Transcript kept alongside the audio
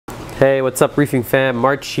Hey, what's up, Reefing fam?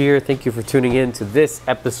 March here. Thank you for tuning in to this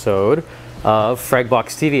episode of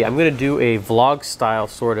Fragbox TV. I'm going to do a vlog style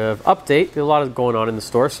sort of update. There's a lot going on in the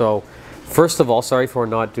store. So first of all, sorry for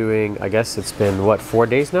not doing, I guess it's been what, 5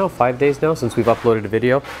 days now since we've uploaded a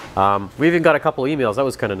video. We even got a couple emails. That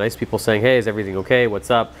was kind of nice. People saying, hey, is everything okay? What's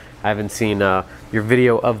up? I haven't seen your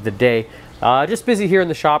video of the day. Just busy here in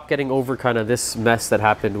the shop getting over kind of this mess that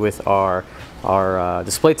happened with our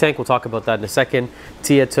display tank. We'll talk about that in a second.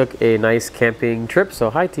 Tia took a nice camping trip. So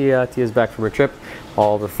hi Tia. Tia's back from her trip,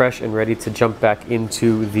 all refreshed and ready to jump back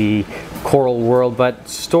into the coral world. But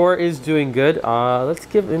store is doing good. Let's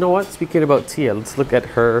give, you know what, speaking about Tia, let's look at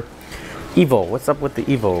her Evo. What's up with the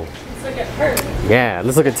Evo? Let's look at her. Yeah,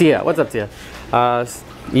 let's look at Tia. What's up, Tia?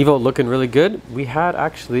 Evo looking really good. We had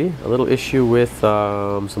actually a little issue with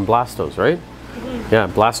some blastos, right? Mm-hmm. Yeah,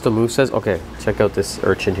 Blasto Move says, okay, check out this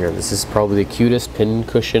urchin here. This is probably the cutest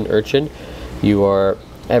pincushion urchin you are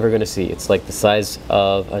ever going to see. It's like the size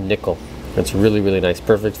of a nickel. It's really, really nice.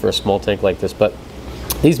 Perfect for a small tank like this. But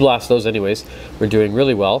these Blastos, anyways, were doing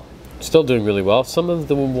really well. Still doing really well. Some of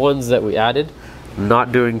the ones that we added,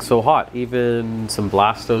 not doing so hot. Even some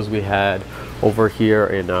Blastos we had over here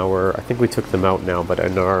in our, I think we took them out now, but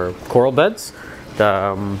in our coral beds,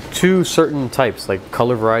 two certain types, like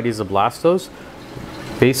color varieties of Blastos,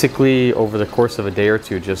 basically over the course of a day or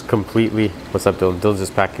two, just completely, what's up Dylan? Dylan's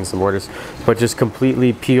just packing some orders, but just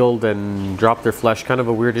completely peeled and dropped their flesh. Kind of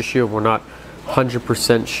a weird issue. We're not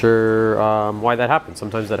 100% sure why that happens.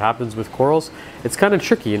 Sometimes that happens with corals. It's kind of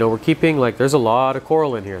tricky, you know, we're keeping, like, there's a lot of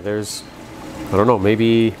coral in here. There's, I don't know,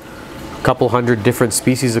 maybe a couple hundred different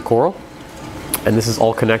species of coral. And this is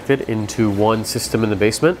all connected into one system in the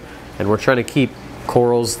basement. And we're trying to keep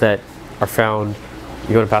corals that are found.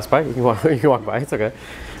 You want to pass by? You can walk by, it's okay.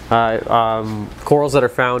 Corals that are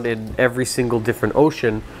found in every single different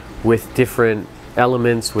ocean with different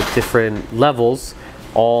elements, with different levels,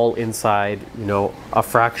 all inside, you know, a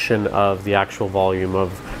fraction of the actual volume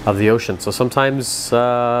of the ocean. So sometimes,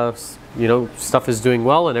 you know, stuff is doing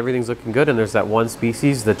well and everything's looking good, and there's that one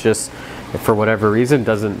species that just, for whatever reason,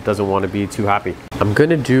 doesn't want to be too happy. I'm going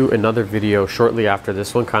to do another video shortly after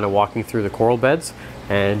this one, kind of walking through the coral beds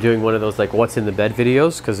and doing one of those like what's in the bed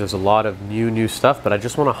videos, because there's a lot of new stuff. But I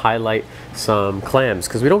just want to highlight some clams,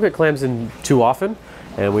 because we don't get clams in too often,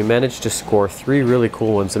 and we managed to score 3 really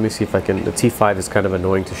cool ones. Let me see if I can. The T5 is kind of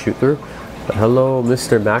annoying to shoot through, but hello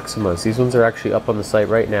Mr. Maximus. These ones are actually up on the site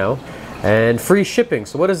right now. And free shipping.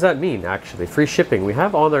 So what does that mean, actually? Free shipping. We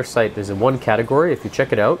have on our site, there's one category, if you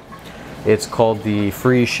check it out, it's called the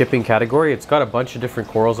free shipping category. It's got a bunch of different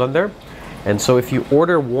corals on there. And so if you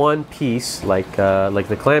order one piece, like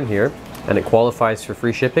the clam here, and it qualifies for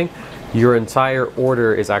free shipping, your entire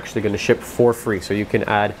order is actually going to ship for free. So you can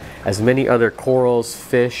add as many other corals,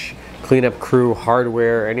 fish, cleanup crew,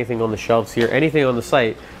 hardware, anything on the shelves here, anything on the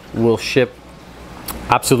site will ship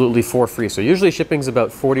absolutely for free. So usually shipping's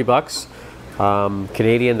about 40 bucks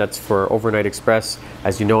Canadian. That's for overnight express.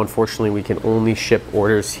 As you know, unfortunately, we can only ship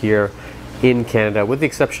orders here in Canada, with the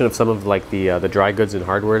exception of some of like the dry goods and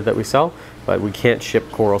hardware that we sell, but we can't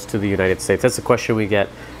ship corals to the United States. That's a question we get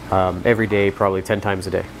every day, probably 10 times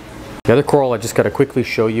a day. The other coral I just got to quickly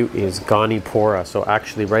show you is Ganipora. So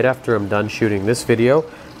actually, right after I'm done shooting this video,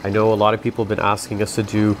 I know a lot of people have been asking us to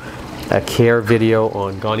do a care video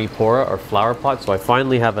on Ganipora or flower pot. So I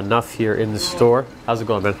finally have enough here in the store. How's it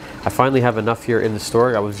going, man? I finally have enough here in the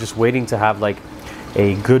store. I was just waiting to have like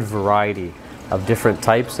a good variety of different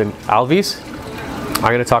types. And alves, I'm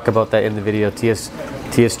going to talk about that in the video. Tia's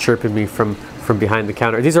chirping me from behind the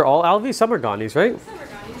counter. These are all alves? Some are Ganis, right? Some are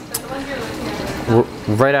Ganis, but the ones you're looking at.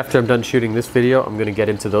 Right after I'm done shooting this video, I'm going to get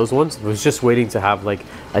into those ones. I was just waiting to have like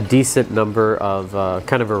a decent number of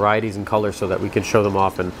kind of varieties and colors so that we can show them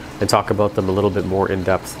off and talk about them a little bit more in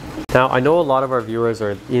depth. Now, I know a lot of our viewers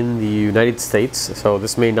are in the United States, so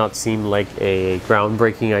this may not seem like a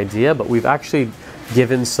groundbreaking idea, but we've actually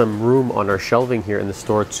given some room on our shelving here in the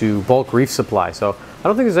store to bulk reef supply. So I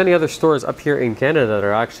don't think there's any other stores up here in Canada that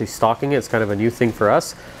are actually stocking it. It's kind of a new thing for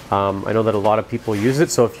us. I know that a lot of people use it.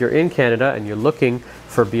 So if you're in Canada and you're looking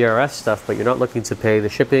for BRS stuff, but you're not looking to pay the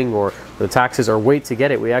shipping or the taxes or wait to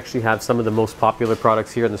get it, we actually have some of the most popular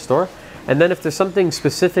products here in the store. And then if there's something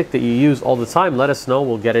specific that you use all the time, let us know.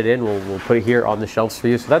 We'll get it in. We'll put it here on the shelves for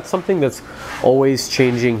you. So that's something that's always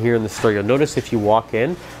changing here in the store. You'll notice if you walk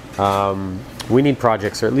in, we need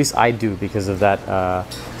projects, or at least I do, because of that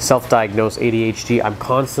self-diagnosed ADHD. I'm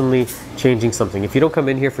constantly changing something. If you don't come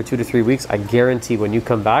in here for 2 to 3 weeks, I guarantee when you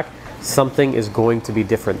come back, something is going to be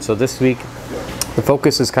different. So this week, the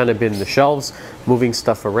focus has kind of been the shelves, moving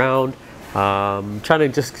stuff around, Trying to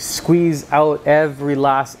just squeeze out every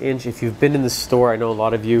last inch. If you've been in the store, I know a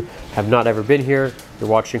lot of you have not ever been here. You're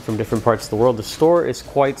watching from different parts of the world. The store is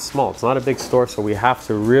quite small. It's not a big store, so we have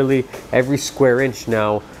to really, every square inch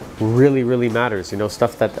now really matters. You know,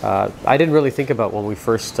 stuff that I didn't really think about when we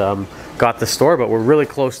first got the store, but we're really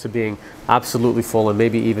close to being absolutely full, and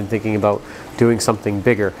maybe even thinking about doing something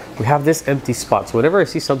bigger. We have this empty spot, so whenever I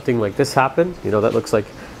see something like this happen, you know, that looks like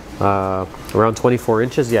around 24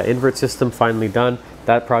 inches. Yeah, invert system finally done.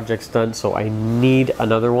 That project's done, so I need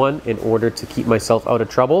another one in order to keep myself out of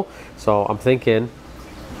trouble. So I'm thinking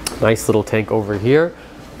nice little tank over here,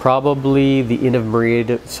 probably the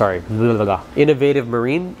Innovative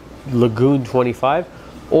Marine Lagoon 25,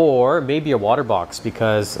 or maybe a water box,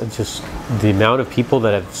 because it's just the amount of people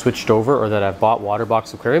that have switched over or that have bought water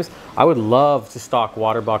box aquariums. I would love to stock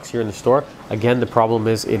water box here in the store. Again, the problem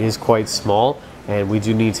is it is quite small, and we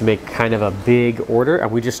do need to make kind of a big order,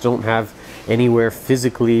 and we just don't have anywhere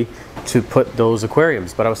physically to put those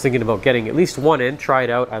aquariums. But I was thinking about getting at least one in, try it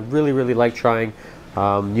out. I really like trying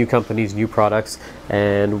new companies, new products,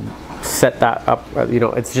 and set that up. You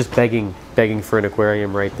know, it's just begging for an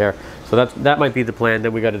aquarium right there. So that might be the plan.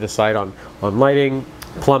 Then we got to decide on lighting,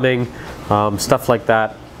 plumbing, stuff like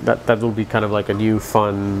that. That will be kind of like a new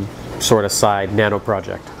fun sort of side nano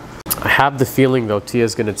project. I have the feeling though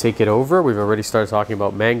Tia's going to take it over. We've already started talking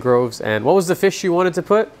about mangroves. And what was the fish you wanted to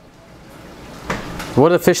put?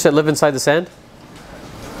 What are the fish that live inside the sand?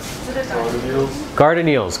 Garden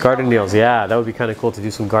eels. Garden eels. Yeah, that would be kind of cool to do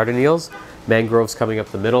some garden eels. Mangroves coming up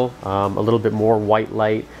the middle. A little bit more white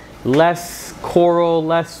light. Less coral,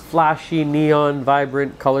 less flashy, neon,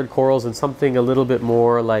 vibrant colored corals, and something a little bit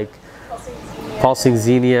more like pulsing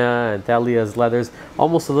xenia and Thalia's leathers.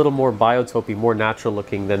 Almost a little more biotopy, more natural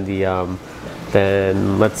looking than the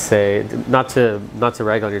than, let's say, not to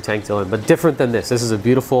rag on your tank, Dylan, but different than this. This is a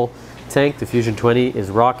beautiful tank. The Fusion 20 is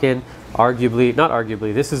rocking. Arguably, not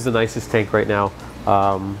arguably, this is the nicest tank right now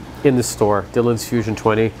in the store. Dylan's Fusion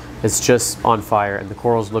 20 is just on fire, and the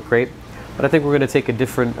corals look great. But I think we're going to take a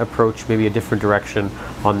different approach, maybe a different direction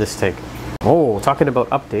on this tank. Oh, talking about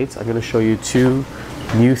updates, I'm going to show you two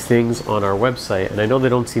new things on our website. And I know they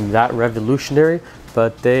don't seem that revolutionary,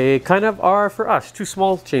 but they kind of are for us. Two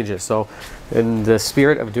small changes. So in the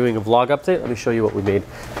spirit of doing a vlog update, let me show you what we made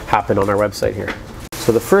happen on our website here.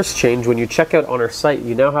 So the first change, when you check out on our site,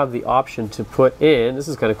 you now have the option to put in, this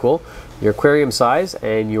is kind of cool, your aquarium size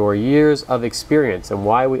and your years of experience. And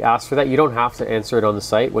why we ask for that, you don't have to answer it on the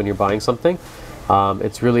site when you're buying something.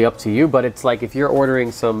 It's really up to you, but it's like if you're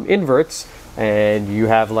ordering some inverts and you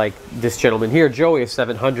have, like this gentleman here, Joey, a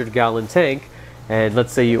 700-gallon tank, and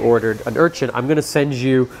let's say you ordered an urchin, I'm going to send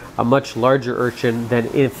you a much larger urchin than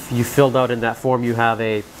if you filled out in that form you have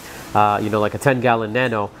a, you know, like a 10-gallon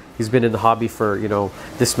nano. He's been in the hobby for, you know,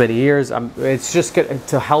 this many years. It's just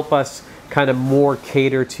to help us kind of more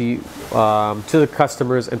cater to the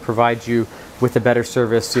customers and provide you with a better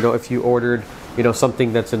service. You know, if you ordered, you know,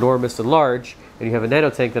 something that's enormous and large, and you have a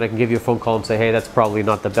nano tank, then I can give you a phone call and say, hey, that's probably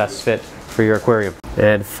not the best fit for your aquarium.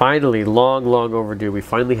 And finally, long overdue, we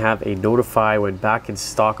finally have a notify when back in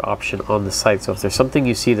stock option on the site. So if there's something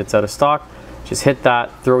you see that's out of stock, just hit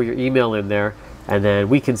that, throw your email in there, and then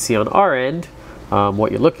we can see on our end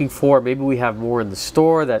what you're looking for. Maybe we have more in the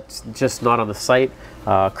store that's just not on the site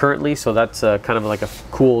currently, so that's kind of like a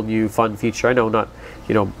cool new fun feature. I know not,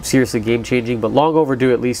 you know, seriously game changing, but long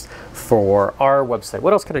overdue, at least for our website.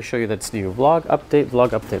 What else can I show you that's new? Vlog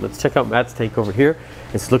update. Let's check out Matt's tank over here.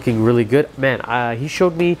 It's looking really good. Man, he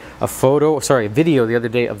showed me a video the other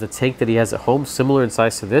day of the tank that he has at home, similar in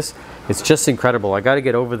size to this. It's just incredible. I got to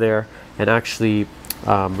get over there and actually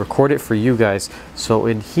record it for you guys. So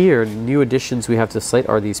in here, new additions we have to the site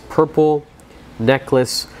are these purple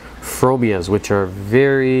necklace phromias, which are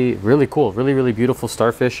really cool, really beautiful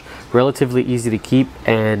starfish, relatively easy to keep,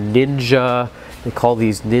 and ninja, they call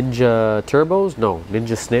these ninja turbos, no,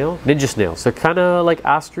 ninja snails. They're kind of like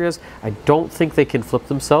astrias. I don't think they can flip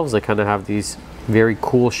themselves. They kind of have these very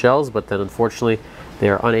cool shells, but then unfortunately they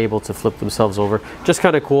are unable to flip themselves over. Just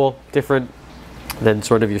kind of cool, different than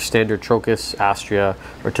sort of your standard Trochus, Astria,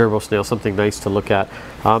 or turbo snail, something nice to look at.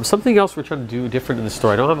 Something else we're trying to do different in the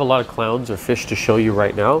store. I don't have a lot of clowns or fish to show you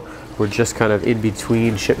right now. We're just kind of in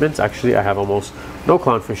between shipments. Actually, I have almost no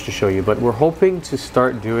clownfish to show you, but we're hoping to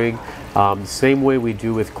start doing the same way we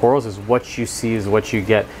do with corals, is what you see is what you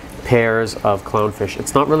get, pairs of clownfish.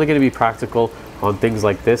 It's not really going to be practical on things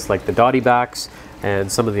like this, like the dotty backs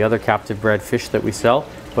and some of the other captive bred fish that we sell.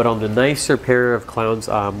 But on the nicer pair of clowns,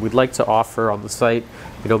 we'd like to offer on the site,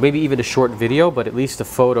 you know, maybe even a short video, but at least a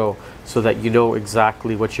photo so that you know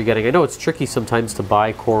exactly what you're getting. I know it's tricky sometimes to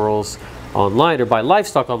buy corals online or buy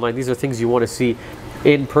livestock online. These are things you want to see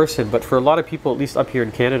in person. But for a lot of people, at least up here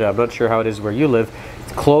in Canada, I'm not sure how it is where you live,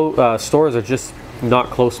 stores are just not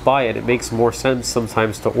close by, and it makes more sense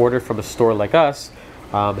sometimes to order from a store like us,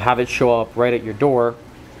 have it show up right at your door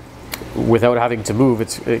without having to move.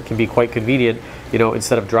 It can be quite convenient, you know,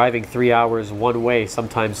 instead of driving 3 hours one way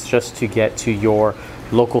sometimes just to get to your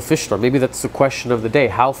local fish store. Maybe that's the question of the day.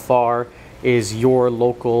 How far is your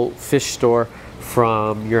local fish store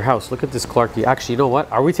from your house? Look at this Clarkie. Actually, you know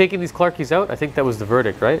what? Are we taking these Clarkies out? I think that was the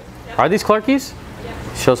verdict, right? Yeah. Are these Clarkies?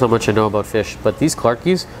 Yeah. Shows how much I know about fish. But these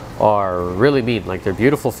Clarkies are really mean. Like, they're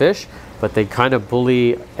beautiful fish, but they kind of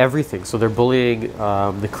bully everything. So they're bullying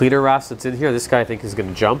the cleaner wrasse that's in here. This guy, I think, is going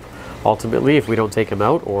to jump ultimately if we don't take him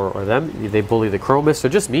out, or them. They bully the chromis.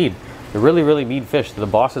 They're just mean. They're really, really mean fish. They're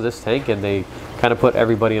the boss of this tank, and they kind of put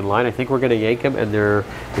everybody in line. I think we're going to yank them, and they're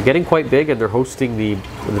getting quite big, and they're hosting the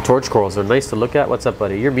torch corals. They're nice to look at. What's up,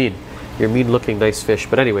 buddy? You're mean. You're mean looking nice fish.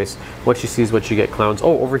 But anyways, what you see is what you get, clowns.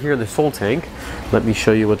 Oh, over here in this whole tank, let me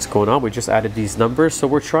show you what's going on. We just added these numbers. So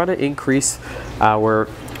we're trying to increase our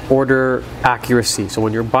order accuracy. So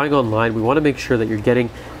when you're buying online, we want to make sure that you're getting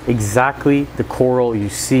exactly the coral you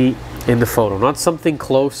see in the photo, not something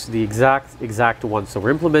close, the exact one. So we're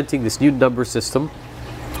implementing this new number system.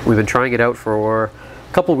 We've been trying it out for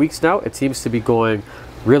a couple weeks now. It seems to be going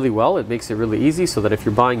really well. It makes it really easy so that if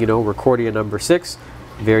you're buying, you know, Recordia number 6,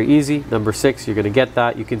 very easy, number 6, you're going to get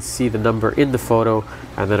that. You can see the number in the photo,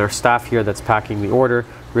 and then our staff here that's packing the order,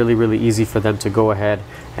 really, really easy for them to go ahead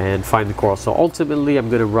and find the coral. So ultimately, I'm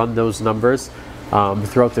going to run those numbers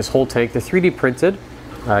throughout this whole tank. They're 3D printed.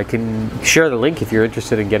 I can share the link if you're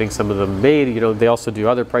interested in getting some of them made. You know, they also do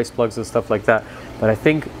other price plugs and stuff like that. But I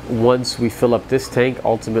think once we fill up this tank,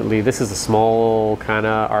 ultimately, this is a small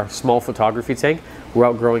our small photography tank. We're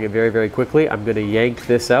outgrowing it very, very quickly. I'm going to yank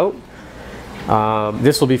this out.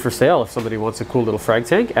 This will be for sale if somebody wants a cool little frag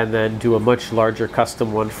tank, and then do a much larger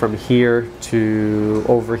custom one from here to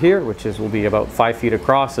over here, which will be about 5 feet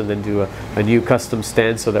across, and then do a new custom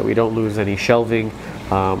stand so that we don't lose any shelving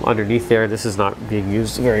underneath there. This is not being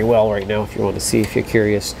used very well right now. If you want to see, if you're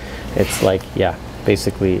curious, it's like, yeah,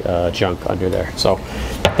 basically junk under there. So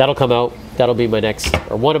that'll come out. That'll be my next,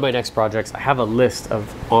 or one of my next projects. I have a list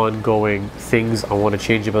of ongoing things I want to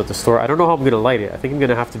change about the store. I don't know how I'm going to light it. I think I'm going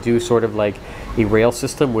to have to do sort of like a rail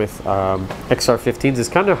system with XR15s. It's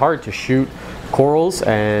kind of hard to shoot corals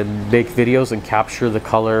and make videos and capture the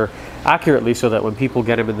color accurately so that when people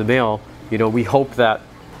get them in the mail, you know, we hope that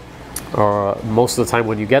most of the time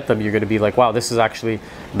when you get them, you're going to be like, wow, this is actually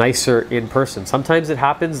nicer in person. Sometimes it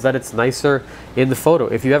happens that it's nicer in the photo.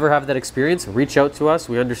 If you ever have that experience, reach out to us.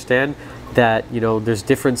 We understand that, you know, there's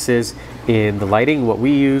differences in the lighting, what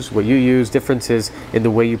we use, what you use, differences in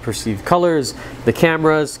the way you perceive colors, the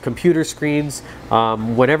cameras, computer screens.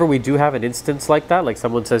 Whenever we do have an instance like that, like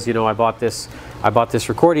someone says, you know, I bought this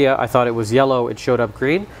Recordia, I thought it was yellow, it showed up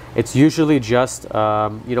green. It's usually just, you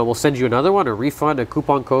know, we'll send you another one, a refund, a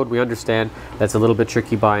coupon code. We understand that's a little bit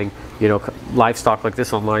tricky buying, you know, livestock like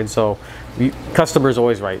this online. So customer's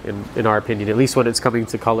always right, in our opinion, at least when it's coming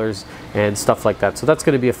to colors and stuff like that. So that's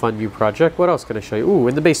going to be a fun new project. What else can I show you? Ooh,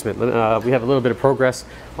 in the basement, we have a little bit of progress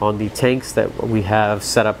on the tanks that we have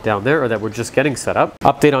set up down there, or that we're just getting set up.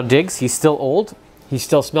 Update on Diggs. He's still old. He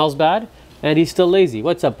still smells bad. And he's still lazy.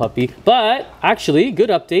 What's up, puppy? But actually, good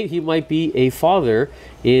update. He might be a father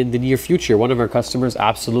in the near future. One of our customers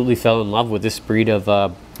absolutely fell in love with this breed of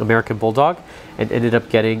American Bulldog and ended up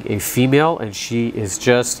getting a female, and she is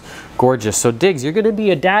just gorgeous. So Diggs, you're gonna be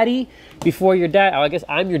a daddy before your dad. Oh, I guess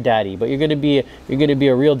I'm your daddy, but you're gonna be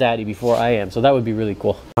a real daddy before I am. So that would be really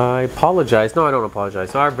cool. I apologize. No, I don't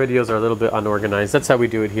apologize. Our videos are a little bit unorganized. That's how we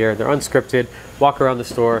do it here. They're unscripted. Walk around the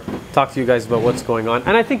store, talk to you guys about what's going on,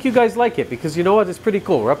 and I think you guys like it because you know what? It's pretty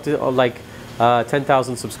cool. We're up to like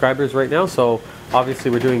 10,000 subscribers right now, so obviously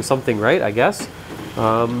we're doing something right, I guess.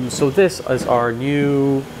 So this is our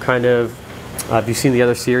new kind of. Have you seen the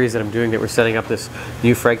other series that I'm doing that we're setting up this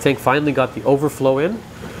new frag tank? Finally got the overflow in.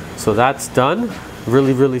 So that's done.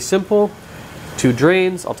 Really, really simple. 2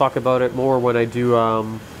 drains. I'll talk about it more when I do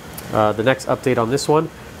the next update on this one.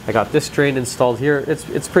 I got this drain installed here.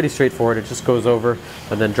 It's pretty straightforward. It just goes over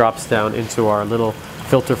and then drops down into our little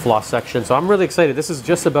filter floss section. So I'm really excited. This is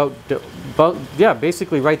just about yeah,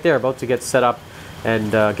 basically right there, about to get set up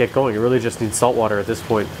and get going. It really just needs salt water at this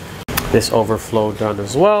point. This overflow done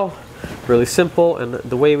as well. Really simple, and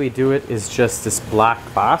the way we do it is just this black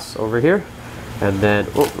glass over here, and then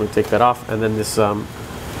let me take that off, and then this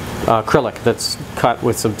acrylic that's cut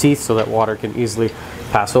with some teeth so that water can easily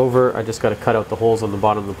pass over. I just got to cut out the holes on the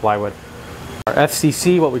bottom of the plywood. Our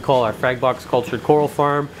FCC, what we call our Fragbox Cultured Coral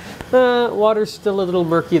Farm. Water's still a little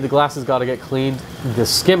murky. The glass has got to get cleaned. The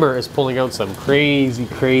skimmer is pulling out some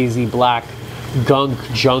crazy black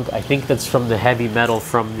junk. I think that's from the heavy metal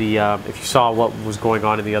from the, if you saw what was going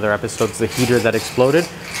on in the other episodes, the heater that exploded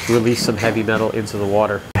released some heavy metal into the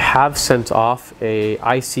water. I have sent off a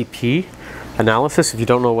ICP analysis. If you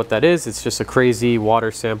don't know what that is, it's just a crazy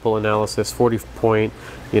water sample analysis, 40 point,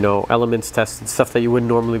 elements tested, stuff that you wouldn't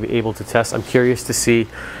normally be able to test. I'm curious to see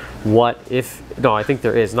I think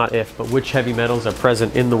there is, not if, but which heavy metals are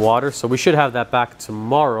present in the water. So we should have that back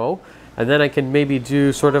tomorrow. And then I can maybe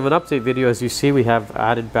do sort of an update video. As you see, we have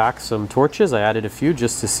added back some torches. I added a few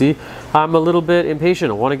just to see. I'm a little bit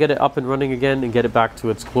impatient. I want to get it up and running again and get it back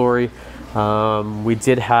to its glory. We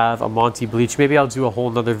did have a Monty bleach. Maybe I'll do a whole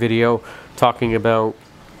nother video talking about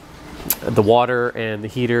the water and the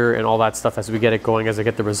heater and all that stuff as we get it going, as I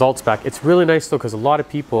get the results back. It's really nice though, because a lot of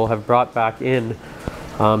people have brought back in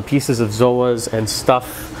pieces of Zoas and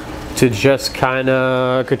stuff to just kind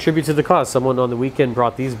of contribute to the cause. Someone on the weekend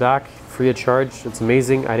brought these back free of charge. It's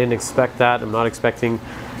amazing. I didn't expect that. I'm not expecting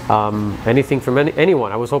anything from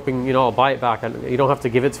anyone. I was hoping, I'll buy it back. You don't have to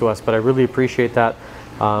give it to us, but I really appreciate that.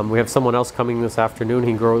 We have someone else coming this afternoon.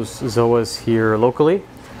 He grows Zoas here locally.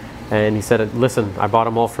 And he said, listen, I bought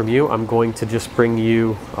them all from you. I'm going to just bring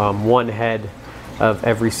you one head of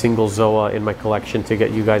every single Zoa in my collection to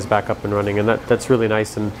get you guys back up and running. And that's really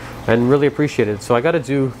nice and really appreciated. So I got to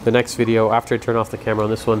do the next video after I turn off the camera on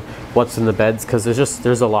this one, what's in the beds, because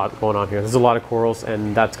there's a lot going on here. There's a lot of corals,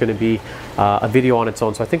 and that's going to be a video on its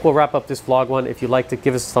own. So I think we'll wrap up this vlog one. If you liked it,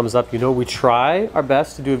 give us a thumbs up. We try our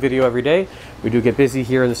best to do a video every day. We do get busy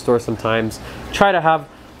here in the store sometimes. Try to have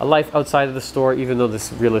a life outside of the store, even though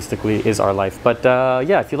this realistically is our life. But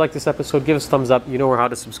yeah, if you like this episode, give us a thumbs up. You know how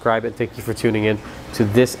to subscribe, and thank you for tuning in to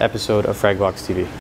this episode of Fragbox TV.